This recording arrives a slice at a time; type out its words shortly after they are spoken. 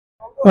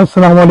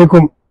अस्सलाम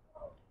वालेकुम।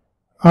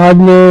 आज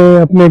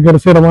मैं अपने घर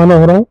से रवाना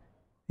हो रहा हूँ।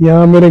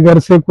 यहाँ मेरे घर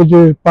से कुछ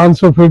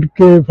 500 फीट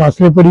के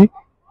फासले पर ही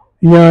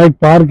यहाँ एक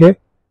पार्क है।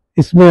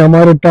 इसमें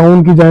हमारे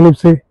टाउन की जानिब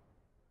से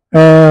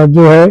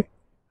जो है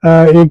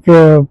एक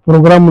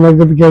प्रोग्राम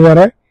मुनक्किद किया जा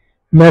रहा है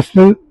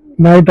नेशनल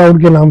नाइट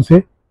आउट के नाम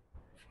से।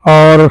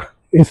 और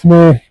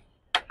इसमें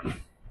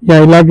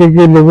यहाँ इलाके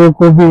के लोगों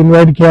को भी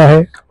इनवाइट किया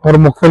है और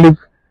मुख्तलिफ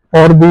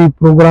और भी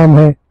प्रोग्राम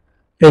है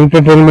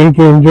एंटरटेनमेंट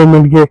के,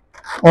 एंजॉयमेंट के।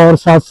 और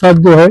साथ साथ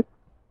जो है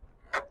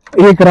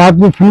एक रात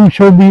में फिल्म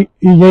शो भी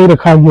यही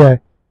रखा गया है।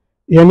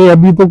 यानी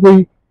अभी तो कोई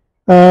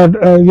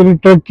यानी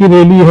ट्रक की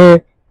रैली है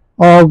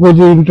और कुछ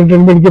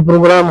इंटरटेनमेंट के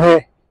प्रोग्राम है।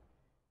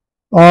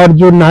 और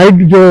जो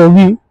नाइट जो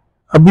होगी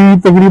अभी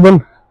तकरीबन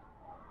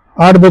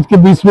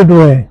 8:20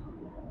 हुए हैं।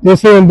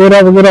 जैसे अंधेरा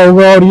वगैरह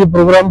होगा और ये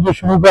प्रोग्राम जो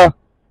शुरू का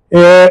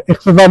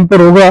इख्तिताम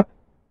पर होगा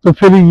तो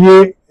फिर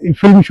ये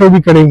फिल्म शो भी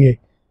करेंगे।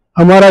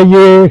 हमारा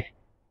ये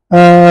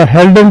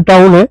हेल्डन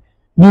टाउन है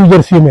न्यू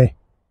जर्सी में।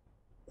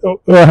 तो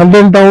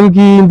हेल्डन टाउन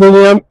की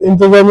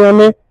इंतजामिया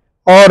ने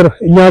और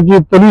यहाँ की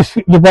पुलिस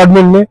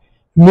डिपार्टमेंट ने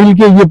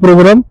मिलकर ये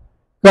प्रोग्राम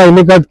का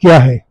इनेकाद किया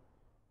है।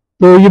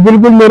 तो ये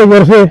बिल्कुल मेरे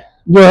घर से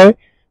जो है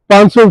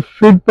 500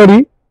 फीट पर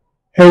ही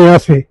है। यहाँ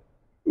से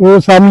वो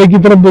सामने की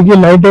तरफ देखिए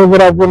लाइटें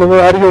वगैरह आपको नजर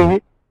आ रही होंगी,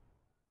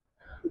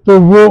 तो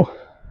वो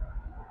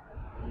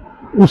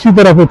उसी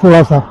तरफ है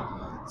थोड़ा सा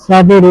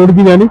सामने रोड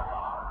की जानिब।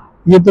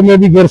 ये तो मैं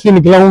अभी घर से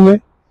निकला हूं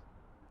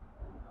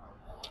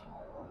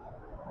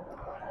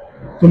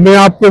मैं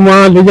आपको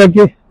वहां ले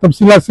जाके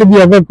तफसीलात से भी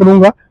आगाह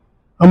करूंगा।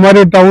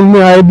 हमारे टाउन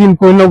में आए दिन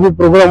कोई ना कोई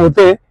प्रोग्राम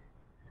होते हैं।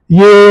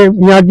 ये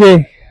यहाँ के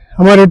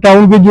हमारे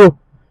टाउन के जो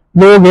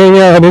लोग हैं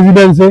या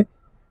रेजिडेंट्स हैं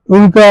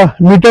उनका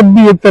मीटअप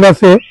भी एक तरह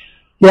से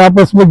कि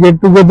आपस में गेट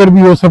टुगेदर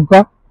भी हो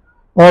सबका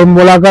और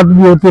मुलाकात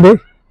भी होती रहे।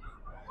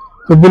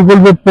 तो बिल्कुल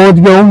मैं पहुंच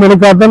गया हूँ। मैंने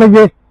कहा था ना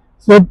कि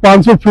सिर्फ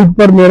 500 फीट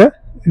पर मेरे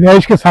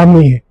रिहाइश के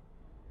सामने ही है।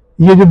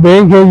 ये जो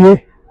बैंक है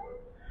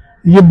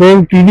ये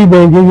बैंक टीडी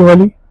बैंक है ये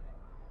वाली।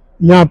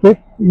 यहाँ पे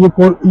ये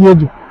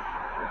जो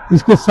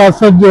इसके साथ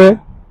साथ जो है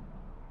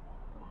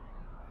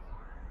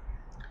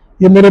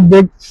ये मेरे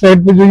बैक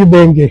साइड पे जो ये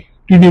बैंक है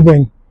टीडी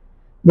बैंक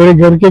मेरे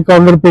घर के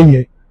कॉर्नर पे ही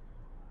है।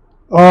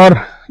 और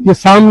ये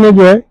सामने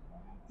जो है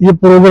ये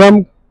प्रोग्राम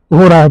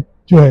हो रहा है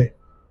जो है,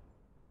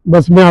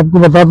 बस मैं आपको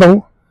बताता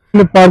हूँ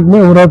पार्क में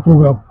हो रहा है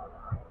प्रोग्राम।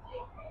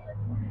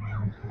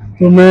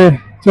 तो मैं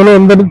चलो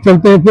अंदर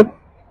चलते हैं, फिर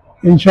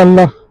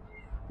इंशाल्लाह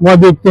वहाँ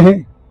देखते हैं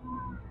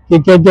कि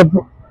क्या क्या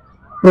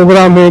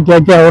प्रोग्राम है, क्या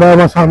क्या हो रहा है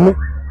वहाँ सामने।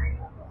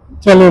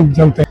 चले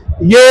चलते हैं।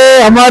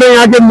 ये हमारे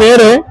यहाँ के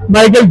मेयर है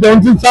माइकल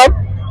जॉनसन साहब,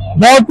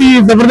 बहुत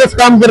ही जबरदस्त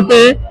काम करते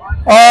हैं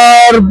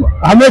और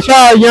हमेशा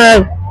यहाँ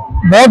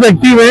बहुत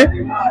एक्टिव है।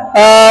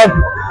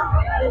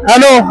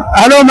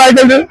 Hello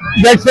Michael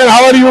Jackson,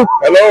 how are you?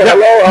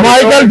 Hello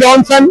Michael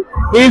Johnson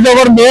is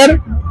our mayor.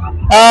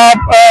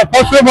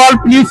 First of all,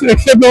 please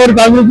accept our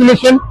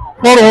congratulations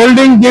for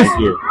holding this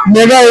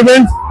mega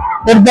event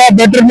for the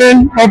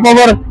betterment of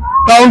our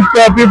town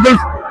people.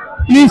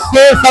 Please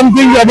say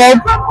something about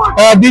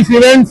these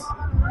events.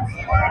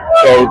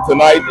 So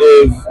tonight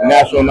is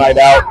National Night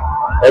Out.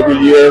 Every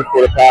year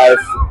for the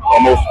past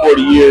almost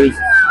 40 years,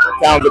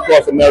 towns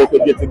across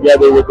America get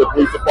together with the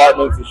police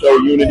departments to show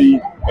unity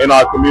in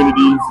our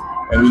communities,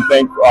 and we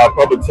thank our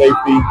public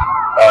safety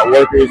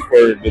workers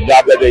for the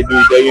job that they do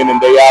day in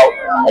and day out.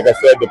 Like I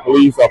said, the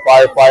police, our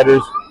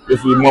firefighters, this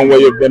is one way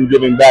of them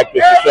giving back,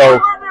 just to show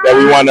that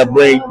we want to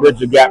bridge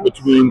the gap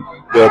between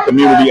the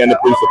community and the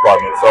police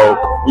department. So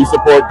we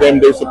support them,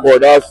 they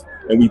support us,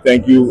 and we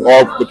thank you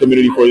all, the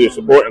community, for your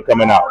support and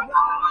coming out.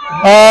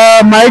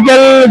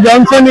 Michael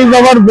Johnson is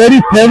our very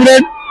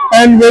favorite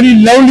and very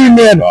lovely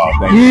man.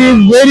 He is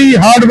very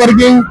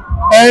hardworking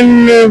and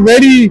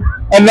very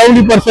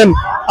lovely person.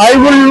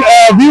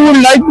 We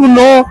would like to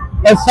know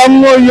some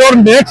of your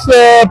next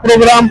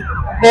program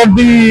for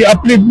the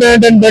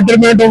upliftment and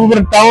betterment of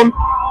our town.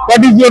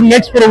 What is your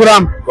next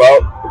program? Well,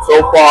 so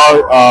far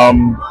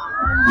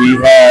we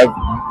have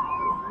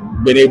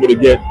been able to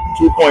get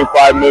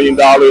 $2.5 million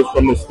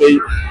from the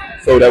state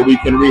so that we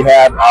can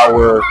rehab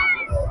our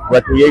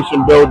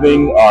recreation building,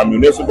 our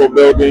municipal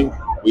building.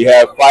 We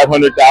have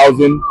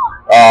 $500,000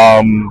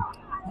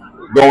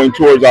 going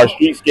towards our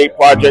streetscape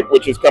project,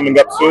 which is coming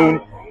up soon.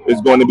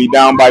 It's going to be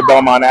down by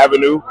Belmont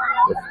Avenue.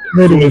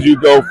 As soon as you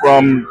go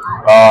from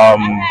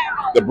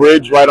the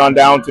bridge right on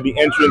down to the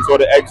entrance or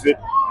the exit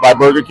by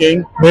Burger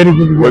King,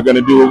 we're going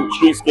to do a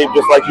streetscape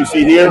just like you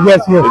see here.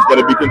 Yes. It's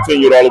going to be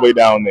continued all the way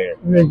down there.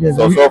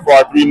 So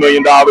far $3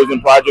 million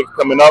in projects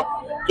coming up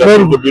just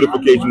for the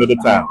beautification of the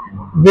town.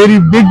 Very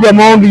big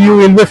amount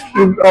you invest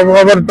in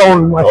our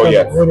town. Oh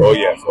yes.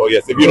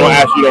 If you don't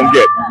ask, you don't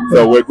get.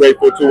 So we're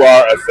grateful to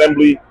our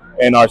assembly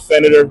and our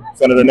Senator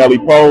Nellie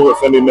Poe,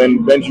 Assemblyman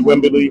Benji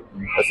Wimberly,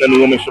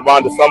 Assemblywoman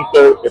Shavonda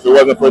Sumter. If it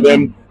wasn't for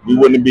them, we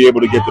wouldn't be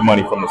able to get the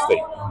money from the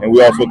state. And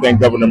we also thank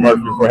Governor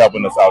Murphy for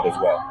helping us out as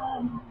well.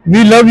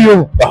 We love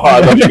you. I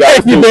love you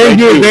guys too. Thank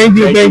you. Thank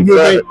you.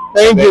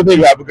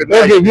 Have a good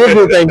night. Okay, you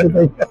too. Thank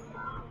you.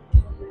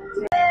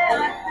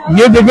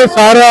 ये देखिए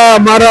सारा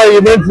हमारा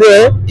event जो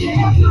है,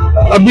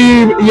 अभी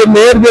ये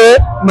mayor जो है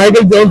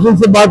माइकल जॉनसन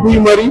से बात हुई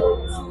हमारी,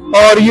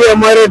 और ये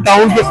हमारे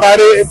टाउन के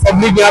सारे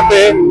पब्लिक यहाँ पे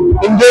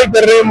एंजॉय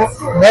कर रहे हैं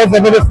बहुत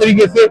जबरदस्त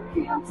तरीके से।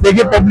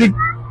 देखिए पब्लिक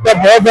का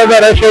बहुत ज्यादा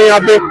रश है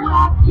यहाँ पे,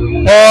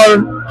 और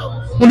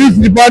पुलिस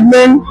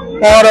डिपार्टमेंट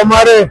और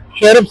हमारे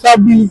शेरिफ साहब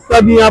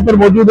भी यहाँ पर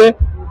मौजूद है।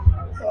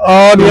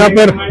 और यहाँ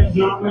पर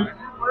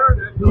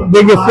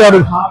देखिए सर,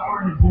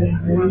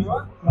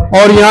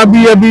 और यहाँ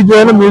भी अभी जो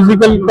है ना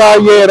म्यूजिकल का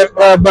ये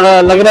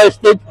लग रहा है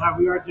स्टेज,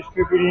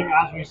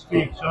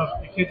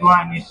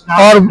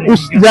 और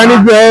उस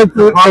जानिब जो है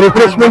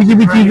रिफ्रेशमेंट की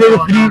भी चीजें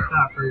फ्री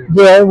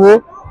जो है वो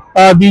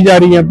दी जा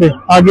रही है यहाँ पे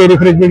आगे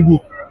रिफ्रेशमेंट की।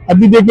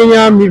 अभी देखें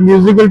यहाँ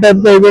म्यूजिकल टाइप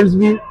का इवेंट्स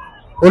भी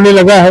होने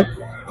लगा है,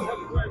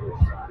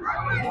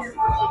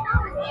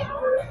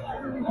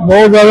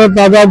 बहुत ज्यादा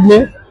तादाद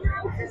में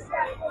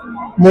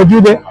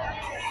मौजूद है।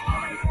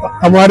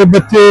 हमारे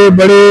बच्चे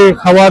बड़े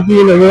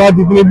खवातीन हज़रात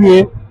जितने भी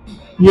हैं,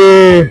 ये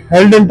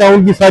हेल्डन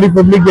टाउन की सारी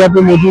पब्लिक यहाँ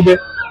पे मौजूद है।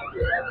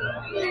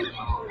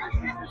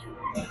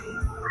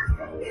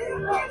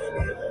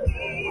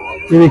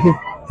 ये देखिए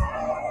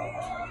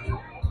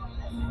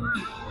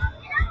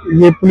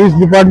ये पुलिस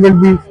डिपार्टमेंट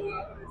भी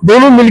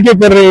दोनों मिलके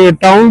कर रहे हैं,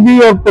 टाउन भी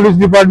और पुलिस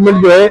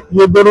डिपार्टमेंट जो है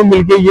ये दोनों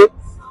मिलके ये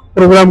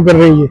प्रोग्राम कर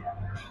रही है।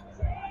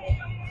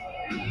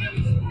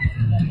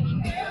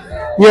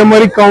 ये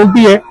हमारी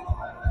काउंटी है,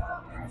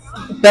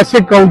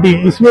 पैसेट काउंटी,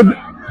 इसमें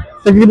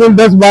तकरीबन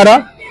 10-12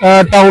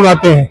 टाउन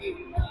आते हैं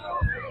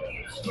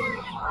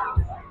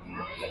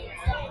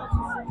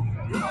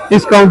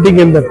इस काउंटी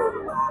के अंदर।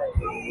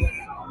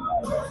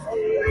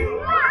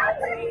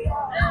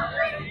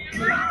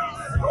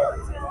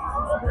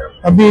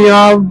 अभी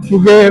यहाँ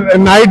क्योंकि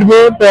नाइट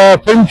में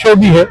फिल्म शो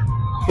भी है,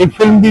 एक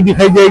फिल्म भी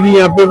दिखाई जाएगी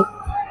यहाँ पे,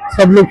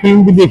 सब लोग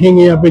फिल्म भी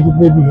देखेंगे यहाँ पे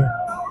जितने भी हैं।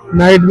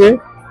 नाइट में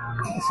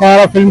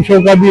सारा फिल्म शो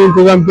का भी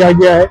इंतजाम किया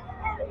गया है।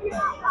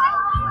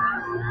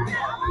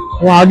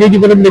 वहाँ आगे की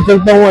तरफ ले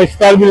चलता हूँ,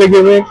 स्टार भी लगे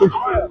हुए हैं कुछ,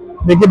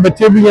 देखिए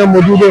बच्चे भी यहाँ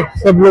मौजूद है,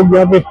 सब लोग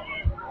यहाँ पे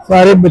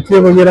सारे बच्चे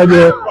वगैरह जो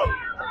है।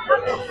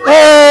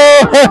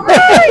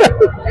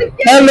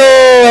 Hello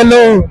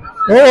hello,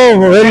 oh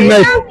very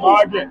nice,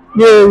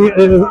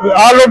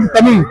 all of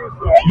coming,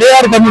 they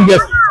are coming,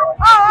 yes.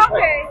 Oh,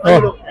 okay. Oh.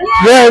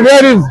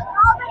 Where is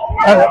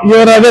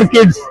your other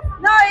kids?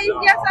 No, it's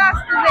just us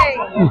today.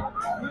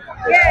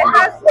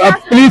 Yeah,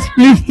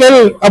 please tell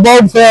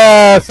about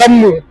some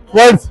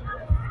words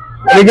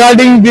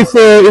regarding this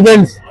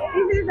events.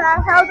 this is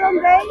a Heldon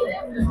day.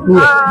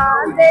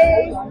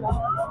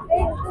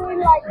 They doing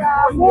like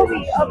a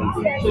movie over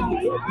here.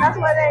 That's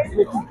why they're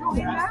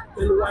doing that.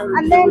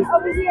 And then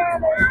over here,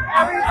 there's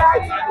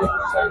everybody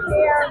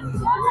here.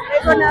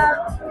 They're gonna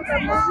do the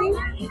movie.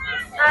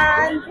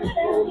 And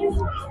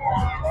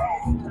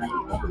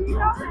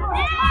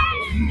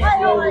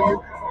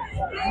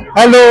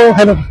Hello.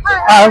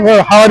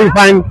 How are you?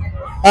 Fine.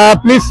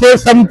 Please say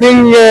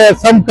something,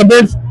 some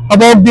comments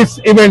about this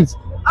events.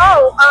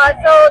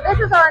 So this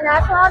is our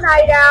national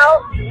night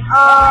out.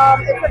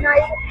 It's a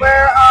night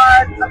where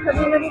the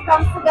community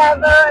comes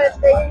together and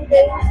they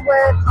engage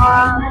with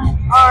our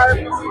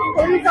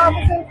police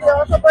officers. We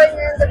also bring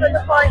in different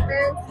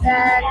departments,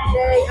 and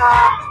they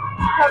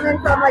come in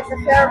from like the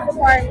sheriff's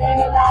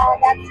department,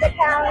 that's the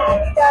county,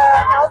 the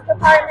health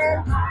department,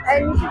 and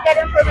you can get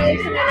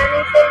information and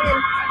anything. And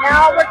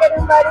now we're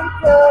getting ready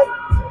to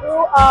do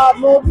a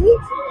movie,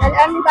 and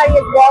everybody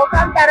is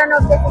welcome. I don't know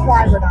if this is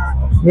live or not.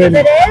 Really?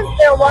 If it is,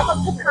 they're welcome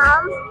to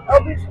come.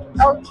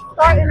 It'll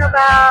start in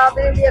about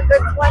maybe a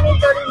good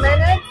 20-30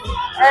 minutes,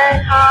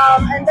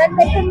 and then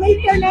they can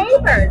meet their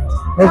neighbors.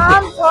 Okay.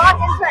 Come, talk,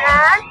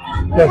 interact.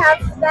 We Yes. have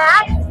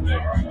snacks.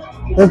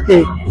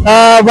 Okay.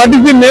 What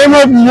is the name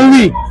of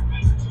movie?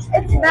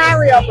 It's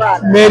Mario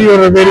Brothers. Mario,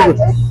 very Yes, good.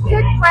 it's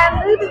kid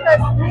friendly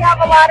because we have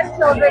a lot of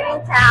children in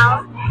town.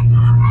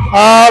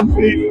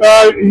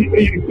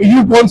 You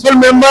council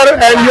member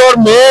and your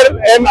mayor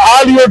and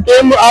all your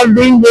team are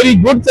doing very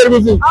good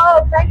services Oh,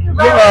 thank you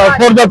very much.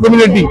 for the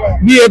community.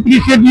 We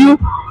appreciate you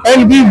and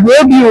we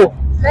vote you.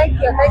 Thank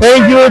you.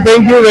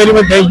 Thank you very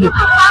much. Thank you. Thank you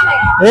for coming.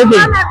 Okay.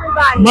 Come,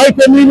 everybody. My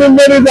family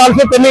member is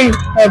also coming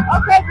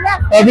Okay,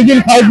 yes. within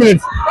 5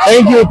 minutes.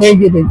 Thank you.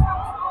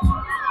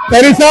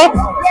 Teresa?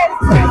 Yes.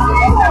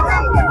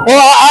 Oh,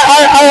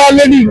 I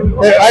already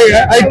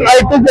I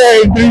took the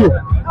interview.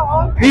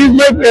 Oh, He is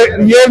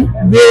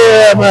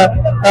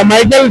my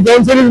Michael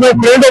Johnson is my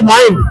friend of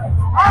mine.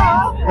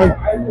 okay.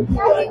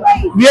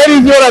 Where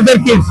is your other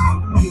kids?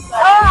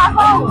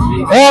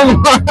 Oh,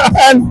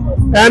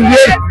 And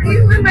where?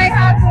 he's with my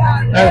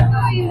husband.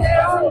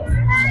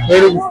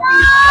 Very good.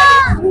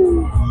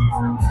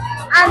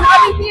 And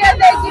over here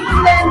they're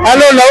giving them.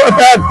 Hello,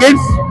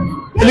 kids.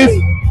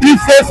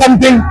 Please say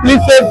something. Yes,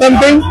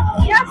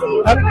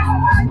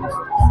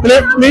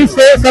 Please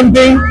say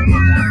something.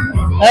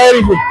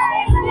 Very good.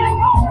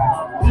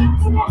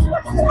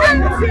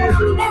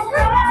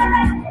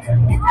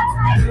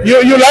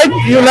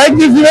 You like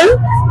this event?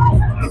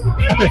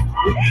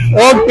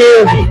 Okay.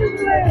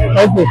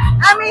 Okay.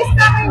 He's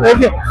coming.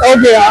 Okay.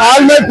 Okay.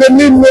 All my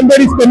family member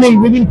is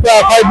coming within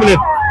 5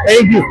 minutes.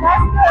 Thank you.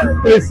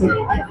 Please.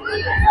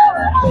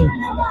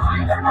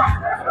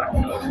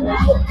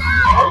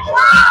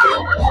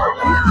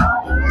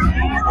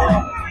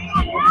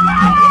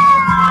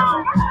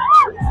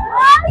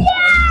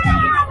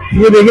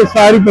 ये देखिए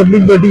सारी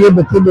public बैठी है,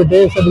 बच्चे बैठे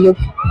हैं, सब लोग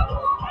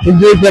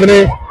एंजॉय कर रहे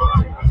हैं।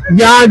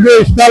 यहाँ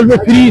जो स्टॉल पे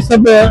फ्री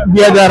सब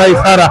दिया जा रहा है,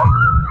 सारा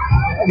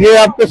ये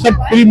आपको सब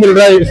फ्री मिल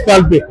रहा है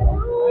स्टॉल पे।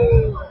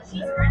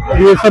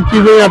 ये सब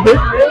चीजें यहाँ पे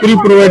फ्री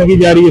प्रोवाइड की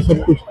जा रही है,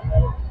 सब कुछ।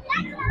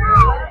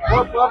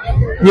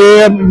 ये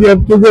अब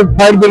क्योंकि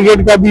फायर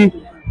ब्रिगेड का भी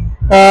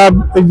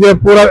जो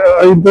पूरा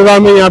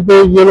इंतजाम है, यहाँ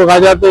पे ये लोग आ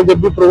जाते हैं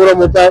जब भी प्रोग्राम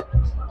होता है,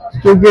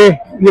 क्योंकि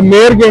ये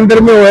मेयर के अंडर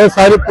में हुआ है।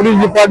 सारे पुलिस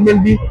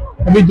डिपार्टमेंट भी,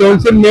 अभी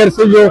जॉनसन मेयर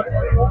से जो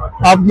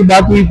आपकी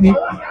बात हुई थी,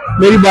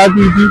 मेरी बात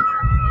हुई थी,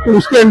 तो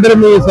उसके अंडर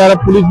में ये सारा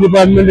पुलिस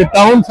डिपार्टमेंट है,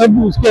 टाउन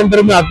सब उसके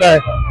अंडर में आता है।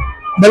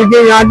 बल्कि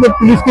यहाँ के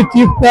पुलिस के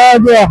चीफ का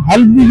जो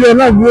हेल्प भी जो है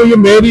ना, वो ये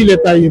मेयर ही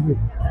लेता है, ये पे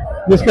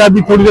जिसका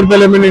अभी थोड़ी देर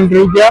पहले मैंने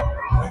इंटरव्यू किया,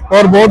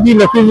 और बहुत ही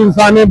नफीस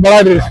इंसान है, बड़ा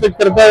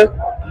रिस्पेक्ट करता है।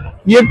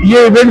 ये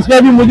इवेंट्स का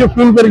भी मुझे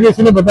फोन करके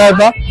इसने बताया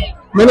था।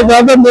 मैंने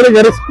कहा था मेरे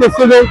घर से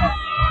जो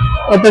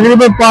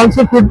तकरीबन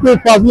 500 फुट के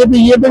फासले पे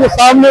ये तो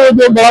सामने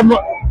जो बड़ा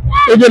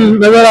जो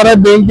नजर आ रहा है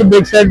बैंक के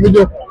बैक साइड पे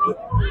जो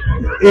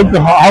एक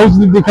हाउस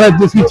दिख रहा है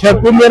जिसकी छत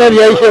पे मेरा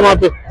रिहाइश है वहां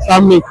पे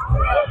सामने।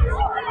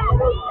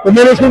 तो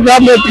मैंने उसको कहा,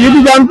 मैं ये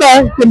भी जानता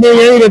है कि मैं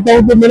यहीं रहता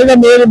हूँ, तो मैंने कहा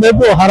मैं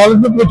तो हर हालत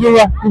में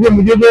पूछूंगा, क्योंकि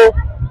मुझे तो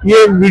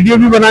ये वीडियो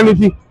भी बनानी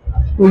थी।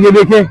 तो ये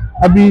देखे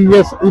अभी ये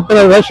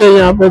इतना रश है,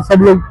 यहाँ पे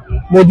सब लोग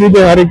मौजूद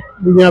है, हर एक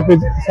यहाँ पे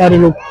सारे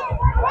लोग।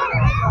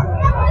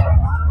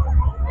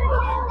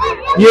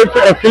 ये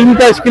फिल्म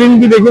का स्क्रीन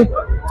भी देखे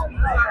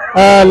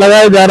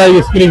लगाया जा रहा है,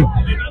 ये स्क्रीन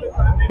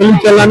फिल्म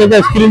चलाने का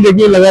स्क्रीन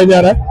देखिए लगाया जा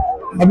रहा है,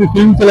 अभी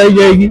फिल्म चलाई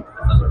जाएगी।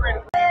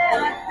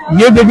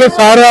 ये देखिए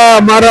सारा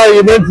हमारा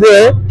इवेंट जो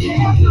है,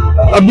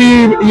 अभी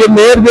ये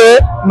मेयर जो है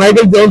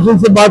माइकल जॉनसन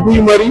से बात हुई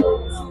हमारी,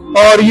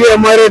 और ये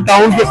हमारे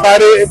टाउन के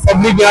सारे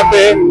पब्लिक यहाँ पे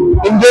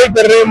एंजॉय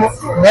कर रहे हैं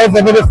बहुत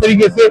जबरदस्त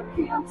तरीके से।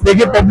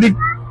 देखिए पब्लिक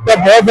का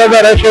बहुत ज्यादा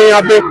रश है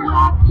यहाँ पे,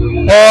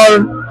 और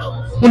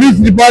पुलिस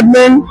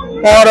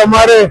डिपार्टमेंट और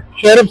हमारे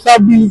शेरिफ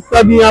साहब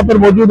भी यहाँ पर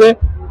मौजूद है।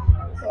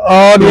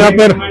 और यहाँ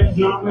पर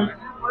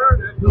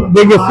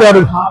देखिए सर,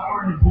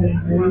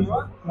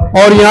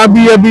 और यहाँ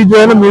भी अभी जो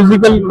है ना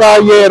म्यूजिकल का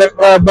ये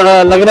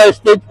लग रहा है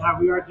स्टेज,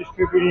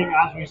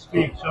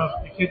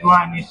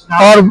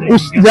 और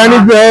उस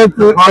जानिब जो है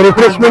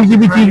रिफ्रेशमेंट की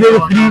भी चीजें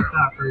फ्री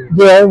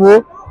जो है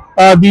वो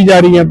दी जा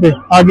रही है यहाँ पे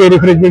आगे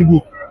रिफ्रेशमेंट की।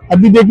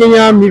 अभी देखें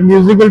यहाँ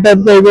म्यूजिकल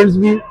टाइप का इवेंट्स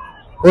भी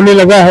होने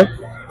लगा है,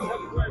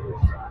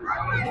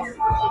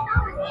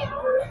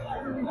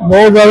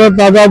 बहुत ज्यादा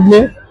तादाद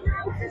में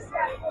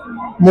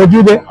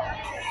मौजूद है।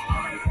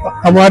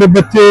 हमारे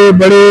बच्चे,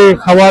 बड़े,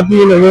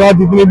 खवातीन, हज़रात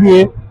जितने भी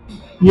हैं,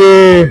 ये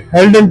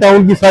हेल्डन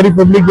टाउन की सारी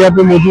पब्लिक यहाँ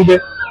पे मौजूद है।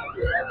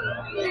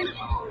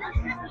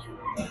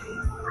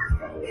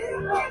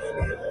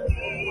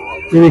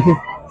 ये देखिए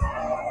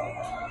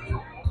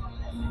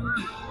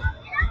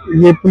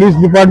ये पुलिस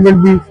डिपार्टमेंट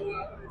भी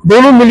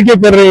दोनों मिलके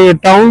कर रहे हैं,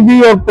 टाउन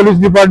भी और पुलिस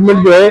डिपार्टमेंट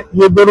जो है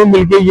ये दोनों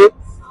मिलके ये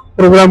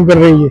प्रोग्राम कर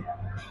रही है।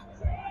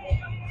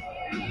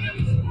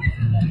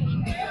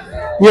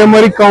 ये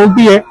हमारी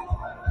काउंटी है,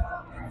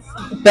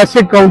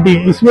 पैसेट काउंटी,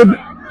 इसमें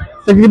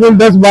तकरीबन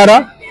 10-12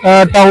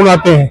 टाउन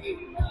आते हैं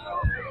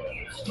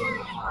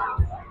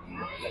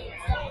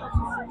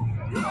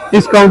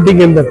इस काउंटी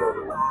के अंदर।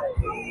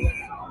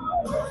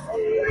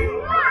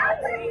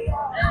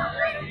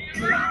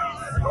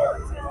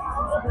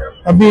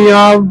 अभी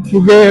यहाँ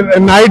क्योंकि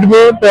नाइट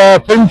में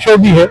फिल्म शो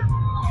भी है,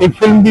 एक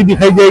फिल्म भी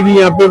दिखाई जाएगी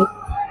यहाँ पे,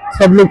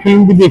 सब लोग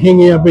फिल्म भी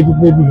देखेंगे यहाँ पे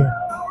जितने भी हैं।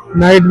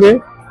 नाइट में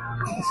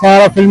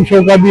सारा फिल्म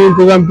शो का भी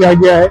इंतजाम किया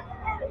गया है।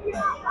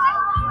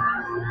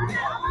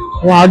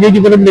 वहाँ आगे की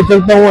तरफ ले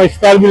चलता हूँ,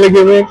 स्टॉल भी लगे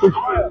हुए हैं कुछ।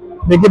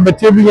 देखिए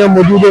बच्चे भी यहाँ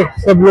मौजूद है,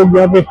 सब लोग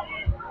यहाँ पे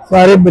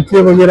सारे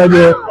बच्चे वगैरह जो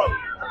है।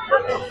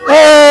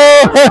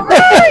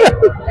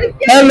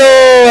 Hello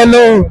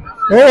hello,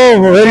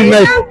 oh very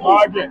nice.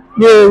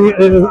 ये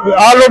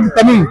all of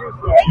coming,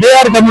 they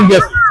are coming,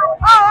 yes.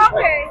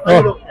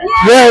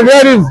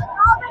 Where is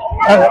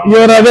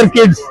your other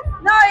kids?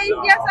 No, it's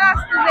just us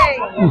today.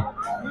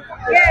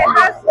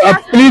 Yeah,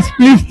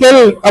 please tell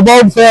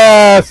about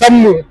some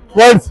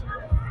words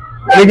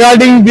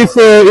regarding this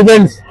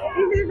events.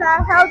 this is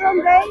a Heldon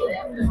day.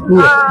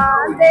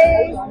 They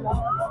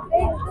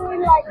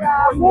doing like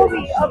a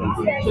movie over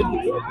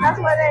here. That's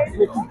what they're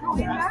doing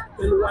now.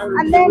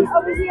 And then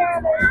over here,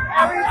 there's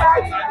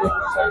everybody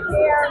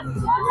here.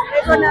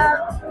 They're gonna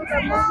do the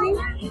movie.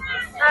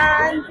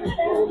 And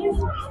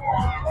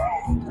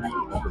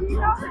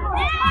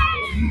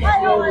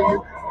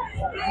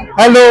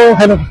Hello,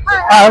 hello.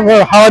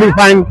 How are you?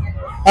 Fine.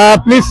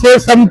 Please say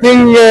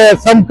something,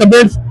 some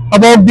comments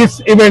about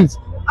these events.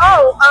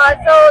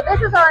 So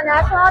this is our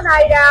national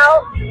night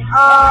out.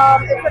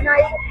 It's a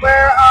night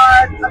where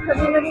our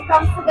community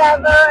comes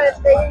together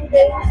and they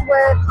engage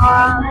with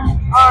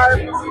our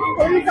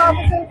police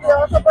officers. We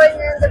also bring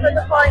in different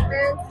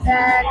departments,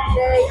 and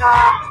they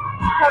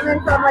come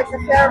in from like the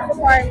sheriff's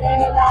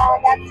department,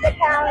 that's the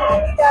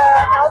county, the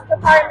health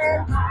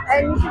department,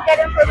 and you can get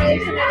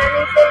information and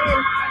anything.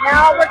 And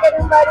now we're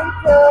getting ready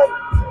to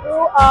do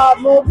a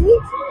movie,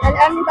 and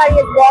everybody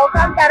is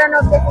welcome. I don't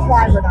know if this is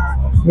live or not.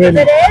 If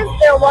it is,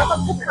 they're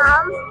welcome to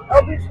come.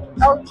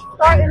 It'll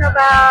start in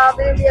about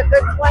maybe a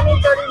good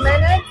 20-30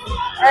 minutes,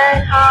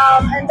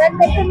 and then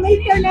they can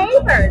meet their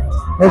neighbors.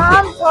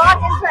 Come,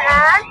 talk,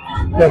 interact.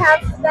 We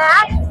have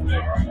snacks.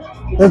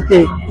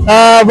 Okay.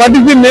 What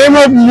is the name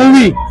of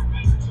movie?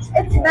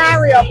 It's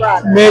Mario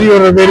Brothers.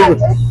 Mario, very good.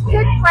 It's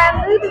kid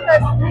friendly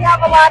because we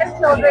have a lot of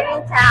children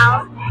in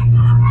town.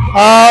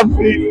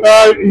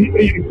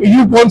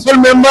 You council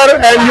member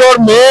and your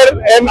mayor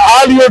and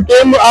all your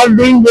team are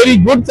doing very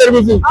good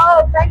services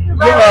Thank you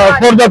very much.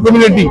 for the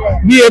community.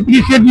 We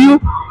appreciate you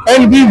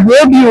and we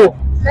vote you.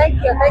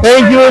 Thank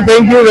you.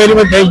 Thank you very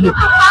much. Thank you.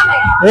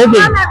 Okay.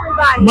 Come,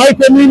 everybody. My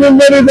family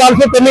member is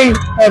also coming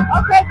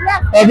Okay,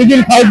 yes.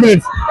 within 5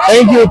 minutes.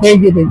 Thank you.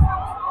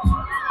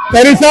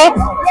 Teresa? Yes.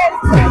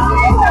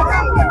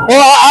 Oh,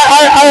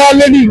 I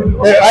already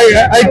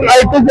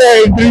I took the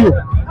interview.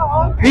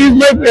 He is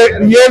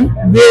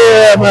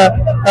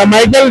my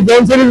Michael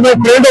Johnson is my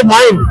friend of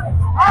mine.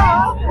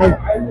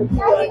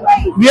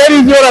 Where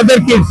is your other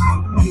kids?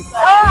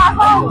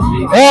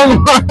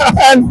 Home.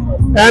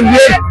 and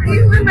where?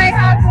 He's with my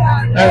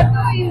husband.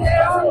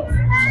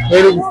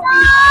 Very good.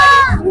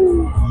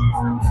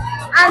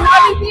 And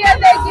over here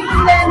they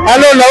giving them.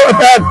 Hello,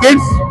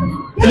 kids.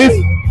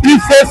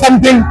 Please say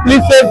something.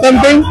 Please say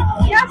something.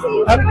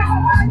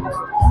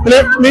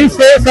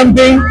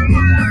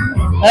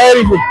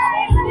 Very good.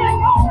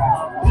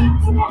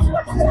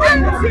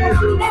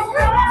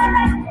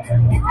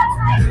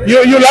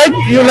 You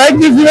like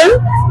this event?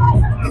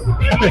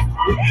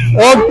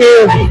 Okay.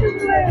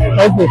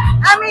 Okay.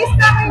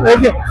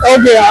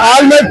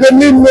 All my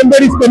family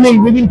member is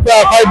coming within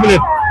 5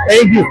 minutes.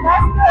 Thank you.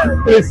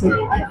 Please.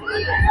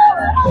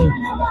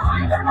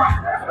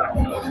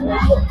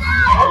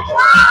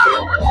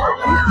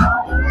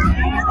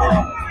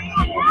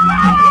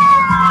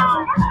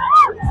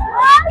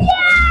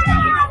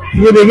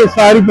 ये देखिए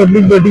सारी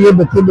public बैठी है,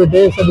 बच्चे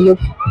बैठे हैं, सब लोग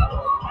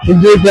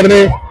एंजॉय कर रहे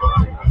हैं।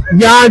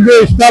 यहाँ जो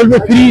स्टॉल पे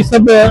फ्री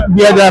सब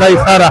दिया जा रहा है,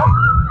 सारा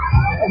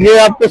ये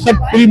आपको सब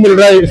फ्री मिल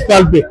रहा है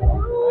स्टॉल पे।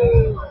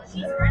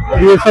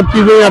 ये सब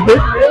चीजें यहाँ पे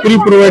फ्री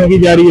प्रोवाइड की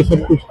जा रही है,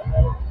 सब कुछ।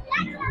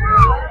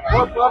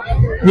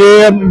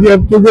 ये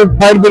क्योंकि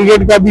फायर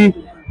ब्रिगेड का भी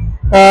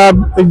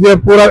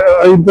पूरा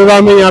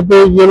इंतजाम है, यहाँ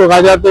पे ये लोग आ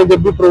जाते हैं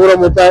जब भी प्रोग्राम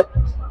होता है,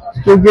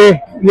 क्योंकि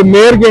ये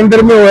मेयर के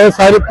अंडर में हुआ है।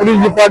 सारे पुलिस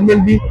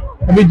डिपार्टमेंट भी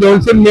अभी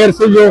जॉनसन मेयर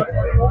से जो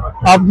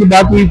आपकी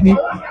बात हुई थी,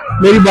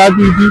 मेरी बात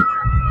हुई थी,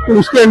 तो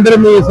उसके अंडर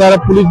में ये सारा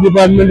पुलिस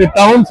डिपार्टमेंट,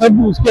 टाउन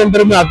सब उसके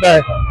अंडर में आता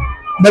है।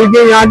 बल्कि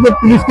यहाँ के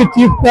पुलिस के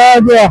चीफ का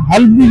जो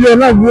हेल्प भी जो है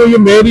ना, वो ये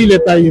मेयर ही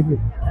लेता है, ये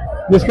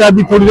जिसका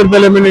अभी थोड़ी देर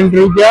पहले मैंने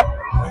इंटरव्यू किया,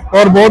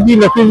 और बहुत ही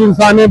नफीस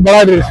इंसान है,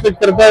 बड़ा रिस्पेक्ट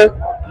करता है।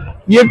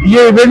 ये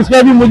इवेंट्स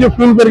का भी मुझे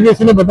फोन करके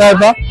इसने बताया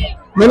था।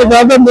 मैंने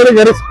कहा था मेरे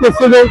घर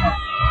से जो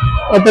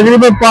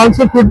तकरीबन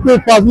 500 फुट के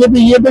फासले पे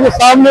ये तो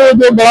सामने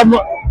जो बड़ा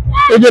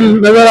जो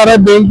नजर आ रहा है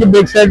बैंक के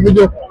बैक साइड पे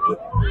जो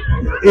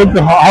एक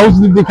हाउस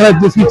दिख रहा है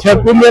जिसकी छत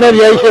पे मेरा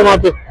रिहाइश है, वहां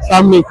पे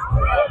सामने।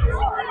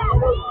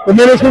 तो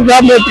मैंने उसको कहा,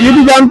 मैं ये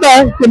भी जानता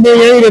है कि मैं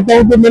यहीं रहता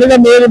हूँ, तो मैंने कहा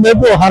मैं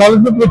तो हर हालत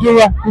में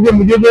पूछूंगा, क्योंकि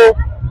मुझे तो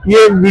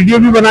ये वीडियो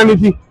भी बनानी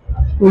थी।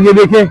 तो ये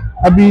देखे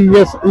अभी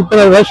ये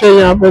इतना रश है,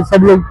 यहाँ पे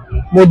सब लोग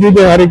मौजूद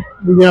है, हर एक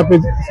यहाँ पे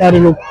सारे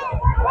लोग।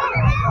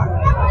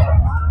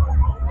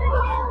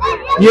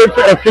 ये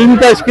फिल्म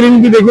का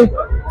स्क्रीन भी देखे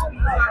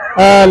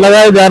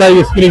लगाया जा रहा है,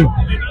 ये स्क्रीन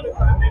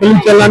फिल्म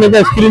चलाने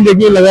का स्क्रीन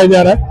देखिए लगाया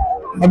जा रहा है,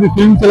 अभी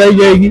फिल्म चलाई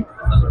जाएगी।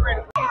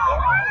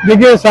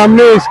 देखिए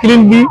सामने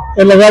स्क्रीन भी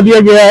लगा दिया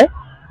गया है,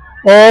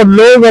 और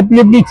लोग अपनी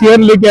अपनी चेयर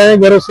लेके आए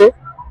घरों से,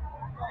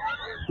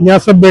 यहाँ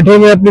सब बैठे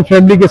हुए अपनी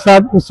फैमिली के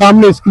साथ।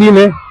 सामने स्क्रीन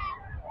है।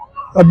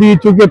 अभी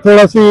चूंकि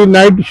थोड़ा सी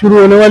नाइट शुरू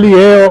होने वाली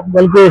है,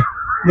 बल्कि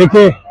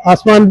देखे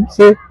आसमान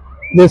से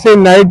जैसे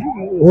नाइट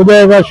हो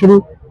जाएगा शुरू,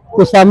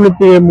 तो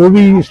सामने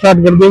मूवी स्टार्ट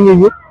कर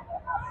देंगे।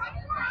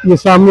 ये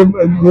सामने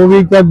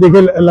मूवी का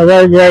देखे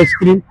लगाया गया है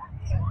स्क्रीन।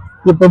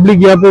 ये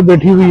पब्लिक यहाँ पे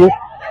बैठी हुई है,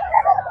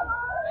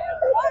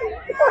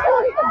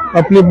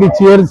 अपनी अपनी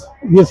चेयर्स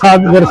ये साथ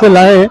घर से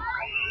लाए हैं,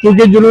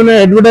 क्योंकि जिन्होंने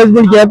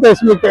एडवर्टाइजमेंट किया था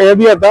इसमें कह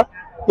दिया था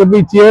कि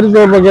भाई चेयर्स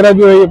और वगैरह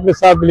जो है अपने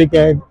साथ लेके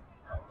आए,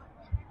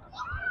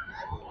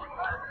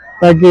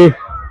 ताकि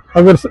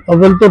अगर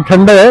तो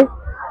ठंडा है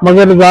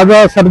मगर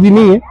ज्यादा सर्दी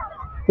नहीं है।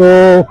 तो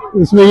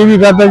इसमें ये भी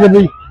कहा था कि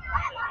भाई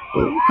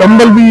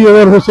कंबल भी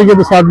अगर हो सके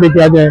तो साथ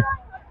लेके आ जाए,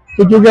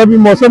 तो क्योंकि अभी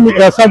मौसम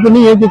ऐसा तो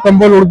नहीं है कि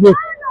कंबल उड़ के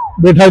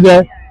बैठा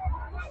जाए,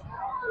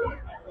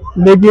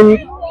 लेकिन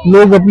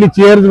लोग अपनी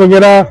चेयर्स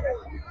वगैरह,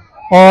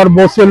 और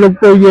बहुत से लोग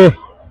को ये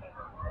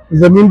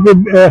जमीन पे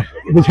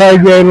बिछाया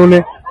गया है इन्होंने,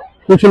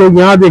 कुछ लोग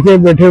यहाँ देखे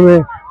बैठे हुए,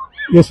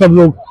 ये सब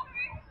लोग।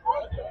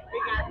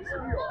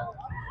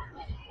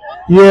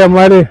 ये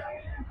हमारे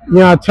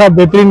यहाँ अच्छा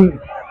बेहतरीन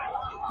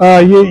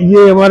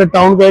ये हमारे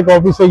टाउन का एक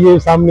ऑफिस है ये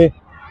सामने,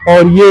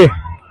 और ये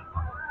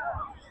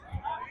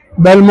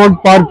बेलमोंट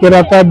पार्क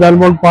कहलाता है।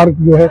 बेलमोंट पार्क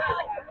जो है,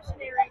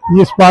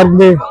 इस पार्क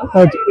में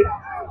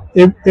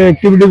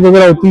एक्टिविटीज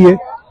वगैरह होती है।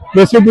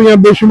 वैसे तो यहाँ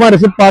बेशुमार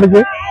ऐसे पार्क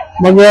है,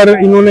 मगर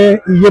इन्होंने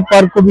ये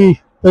पार्क को भी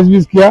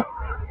तजवीज़ किया,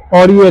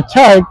 और ये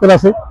अच्छा है एक तरह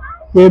से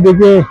कि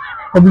देखिए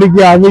पब्लिक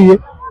ये आ गई है,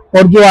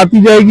 और जो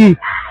आती जाएगी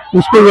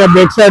उसको यहाँ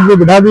बैक साइड में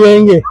बिठा दिए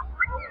जाएंगे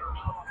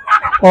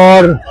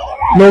और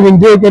लोग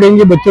एंजॉय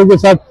करेंगे, बच्चों के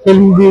साथ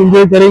फिल्म भी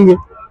एंजॉय करेंगे।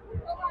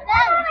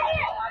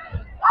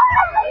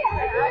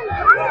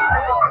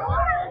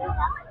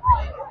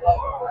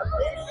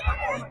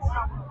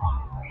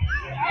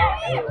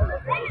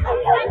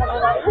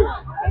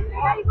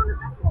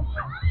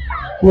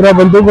 पूरा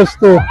बंदोबस्त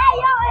तो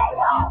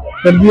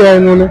कर दिया है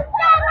इन्होंने,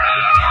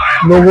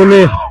 लोगों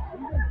ने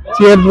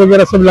चेयर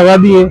वगैरह सब लगा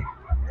दिए,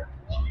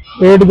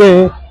 बैठ गए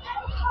हैं।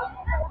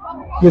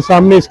 ये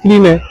सामने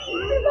स्क्रीन है।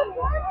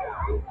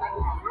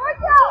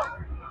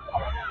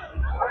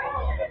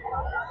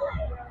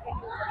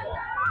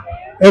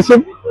 ऐसे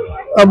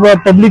अब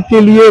पब्लिक के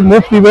लिए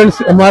मुफ्त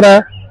इवेंट्स हमारा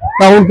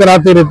टाउन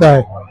कराते रहता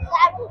है,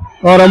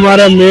 और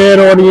हमारा मेयर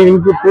और ये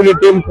इनकी पूरी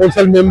टीम,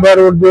 कौंसिल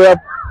मेंबर और जो है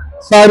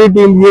सारी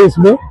टीम ये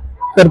इसमें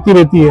करती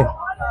रहती है।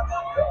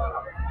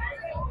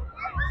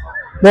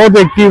 बहुत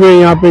एक्टिव है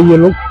यहाँ पे ये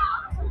लोग।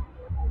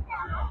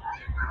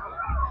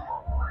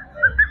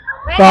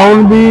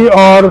 टाउन भी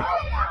और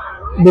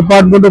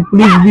डिपार्टमेंट ऑफ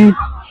पुलिस भी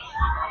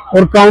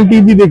और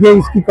काउंटी भी, देखें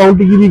इसकी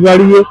काउंटी की भी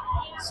गाड़ी है।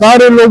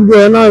 सारे लोग जो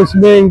है ना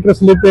इसमें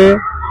इंटरेस्ट लेते हैं,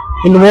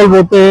 इन्वॉल्व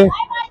होते हैं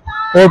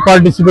और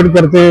पार्टिसिपेट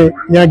करते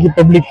हैं यहाँ की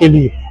पब्लिक के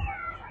लिए।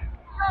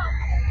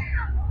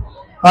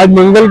 आज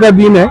मंगल का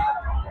दिन है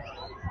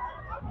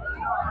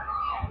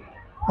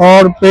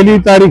और 1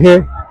 तारीख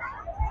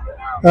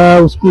है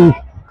उसकी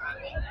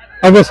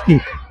अगस्त की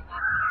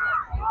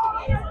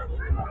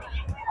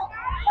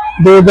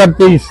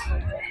 2023।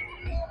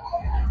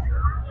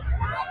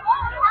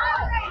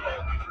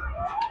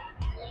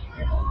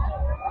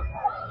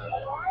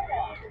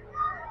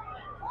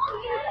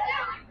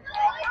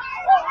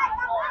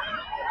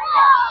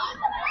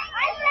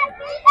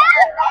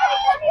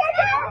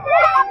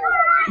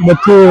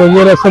 बच्चे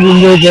वगैरह सब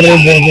एंजॉय कर रहे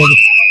हैं बहुत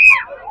ज्यादा।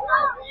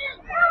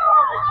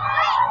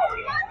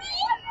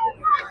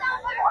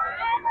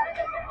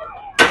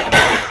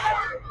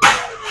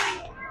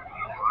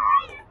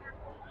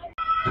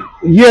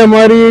 ये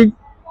हमारी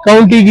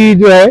काउंटी की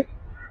जो है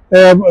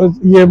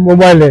ये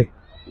मोबाइल है,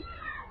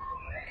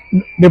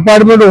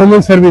 डिपार्टमेंट ऑफ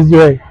ह्यूमन सर्विस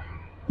जो है,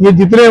 ये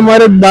जितने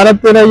हमारे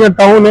 12-13 या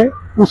टाउन है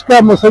उसका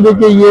मकसद है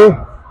कि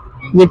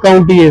ये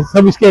काउंटी है,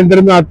 सब इसके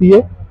अंडर में आती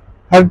है।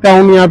 हर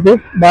टाउन यहाँ पे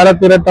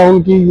 12-13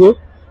 टाउन की ये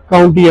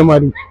काउंटी है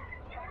हमारी।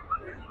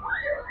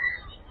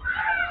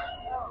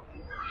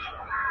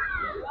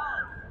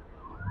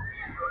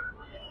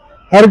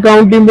 हर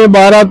काउंटी में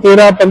 12,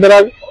 13,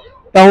 15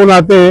 टाउन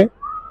आते हैं,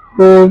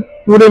 तो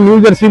पूरे न्यू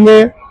जर्सी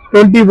में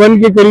 21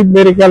 के करीब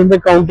मेरे ख्याल में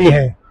काउंटी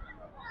है।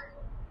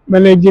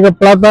 मैंने एक जगह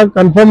पढ़ा था,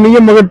 कंफर्म नहीं है,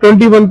 मगर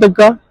 21 तक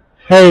का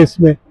है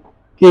इसमें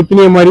कि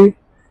इतनी हमारी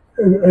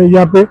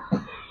यहाँ पे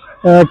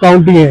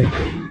काउंटी है,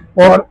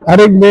 और हर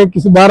एक में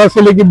किसी 12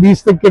 से लेके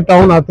 20 तक के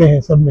टाउन आते हैं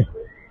सब में।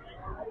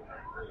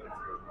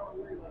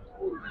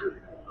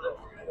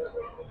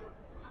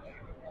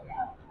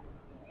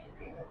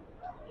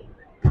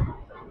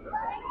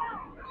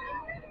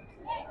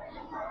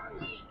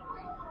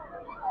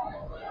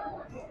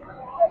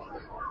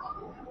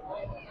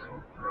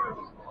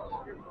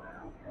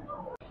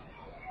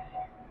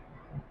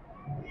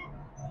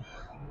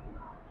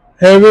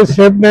 Have a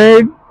safe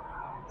night,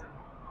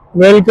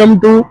 welcome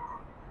to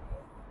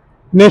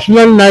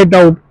national night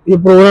out. ये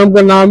प्रोग्राम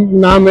का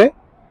नाम है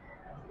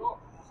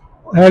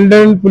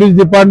हेल्डन police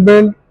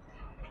department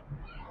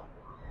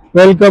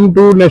welcome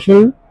to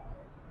national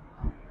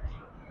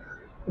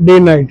day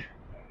night.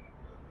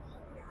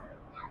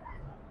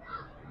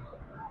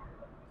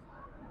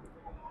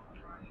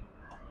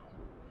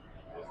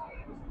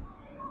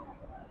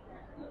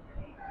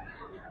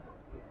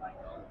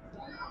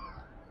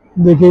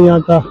 देखिए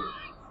यहाँ का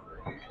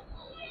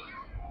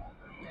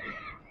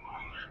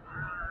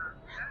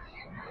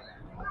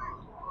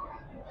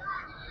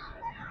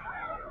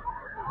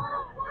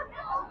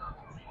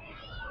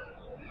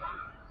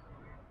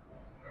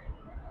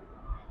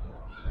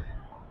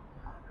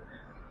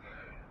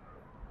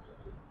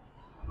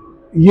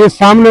ये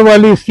सामने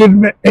वाली स्ट्रीट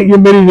में ये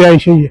मेरी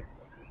रिहाइश है।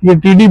 ये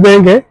टीडी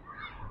बैंक है,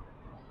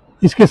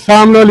 इसके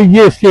सामने वाली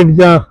ये स्ट्रीट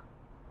जहाँ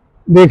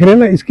देख रहे हैं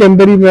ना, इसके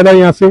अंदर ही मेरा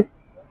यहाँ से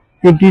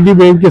ये टीडी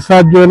बैंक के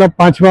साथ जो है ना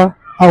 5वां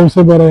हाउस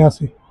है मेरा, यहाँ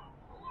से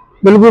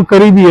बिल्कुल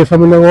करीबी है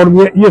सब लोग।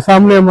 और ये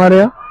सामने हमारे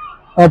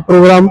यहाँ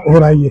प्रोग्राम हो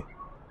रहा है।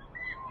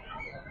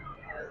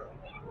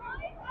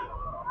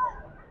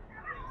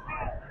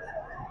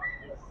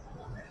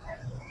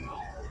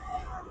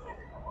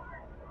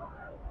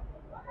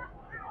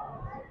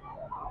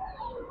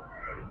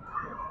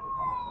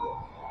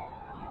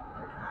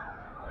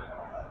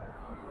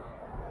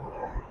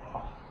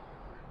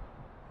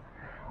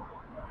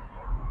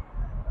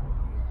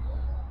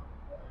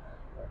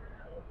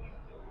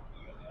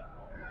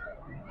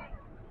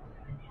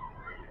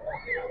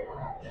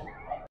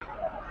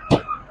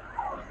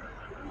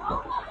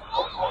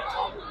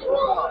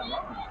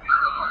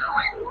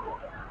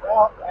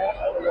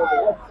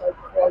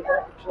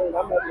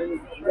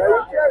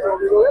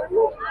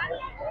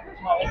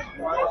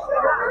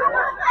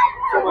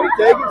 Somebody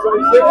take it,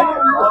 somebody sit it.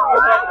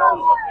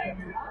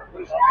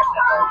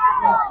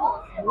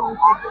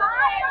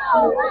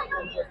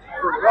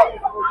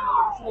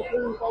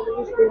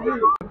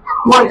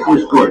 Life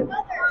was good.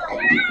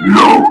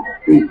 No,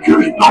 it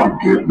just don't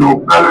get no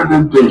better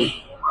than this.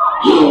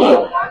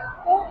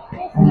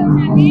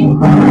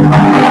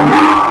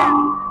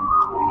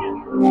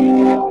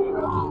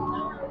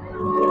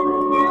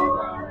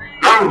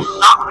 Then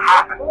something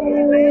happened.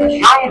 A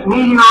giant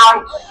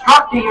meteorite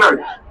struck the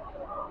Earth.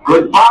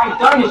 Goodbye,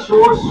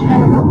 dinosaurs.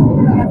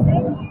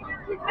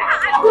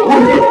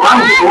 The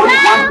dinosaurs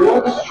went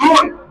all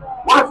destroyed.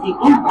 What if the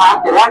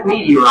impact of that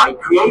meteorite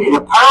created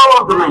a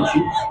parallel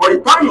dimension where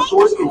the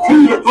dinosaurs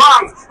continue to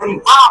thrive and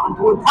evolve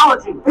into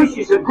intelligent,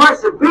 vicious,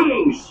 aggressive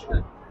beings?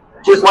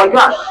 Just like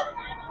us.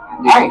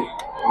 Hey,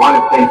 what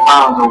if they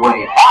found a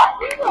way back?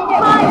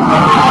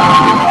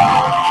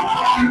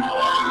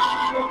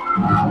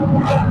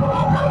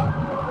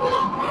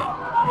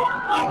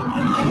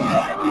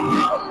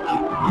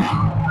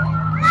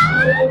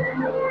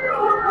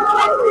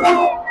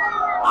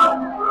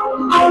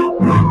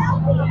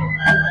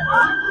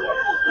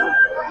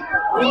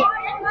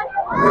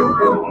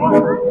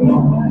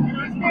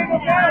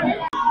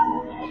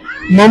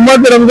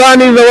 Mohammad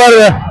Ramzan is our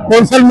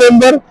council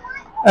member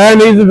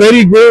and is a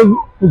very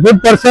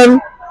good person,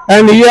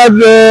 and he has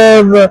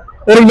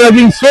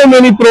organizing so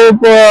many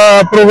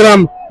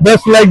programs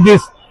just like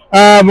this.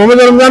 Mohammad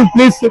Ramzan,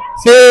 please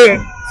say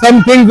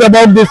some things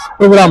about this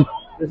program.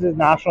 This is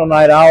National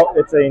Night Out.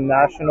 It's a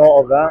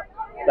national event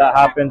that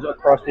happens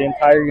across the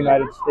entire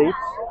United States.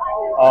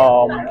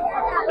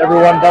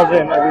 Everyone does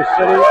it in every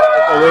city.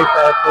 It's a way for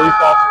our police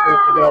officers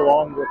to get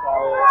along with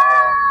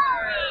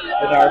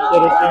our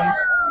citizens.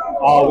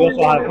 We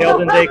also have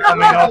Heldon Day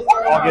coming up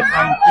August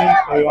 19th,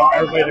 so we want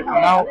everybody to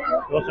come out.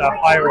 We also have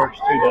fireworks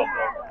too that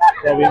day.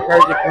 So we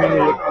encourage the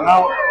community to come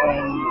out and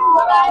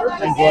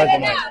enjoy the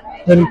night.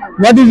 And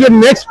what is your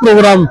next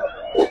program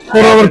for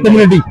our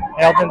community?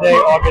 Heldon Day,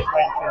 August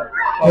 19th.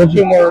 So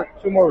Okay.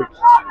 two more weeks.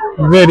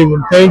 Very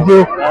good. Thank you.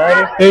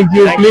 Alrighty. Thank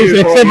you. Thank Please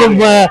you for accept being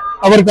here.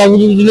 our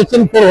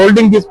congratulations for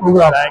holding this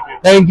program. Thank you.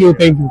 Thank you.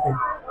 Thank you. Thank you.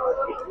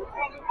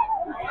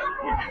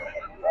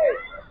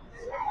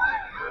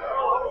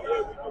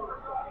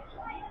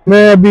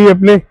 मैं अभी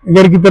अपने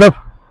घर की तरफ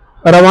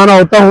रवाना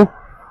होता हूँ।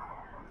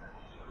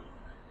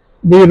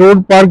 भी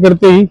रोड पार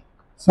करते ही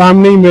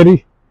सामने ही मेरी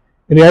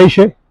रिहाइश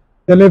है।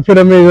 चले फिर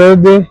हमें इजाजत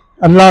दें।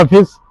 अल्लाह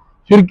हाफिज।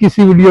 फिर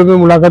किसी वीडियो में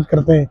मुलाकात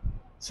करते हैं।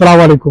 अस्सलाम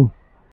वालेकुम।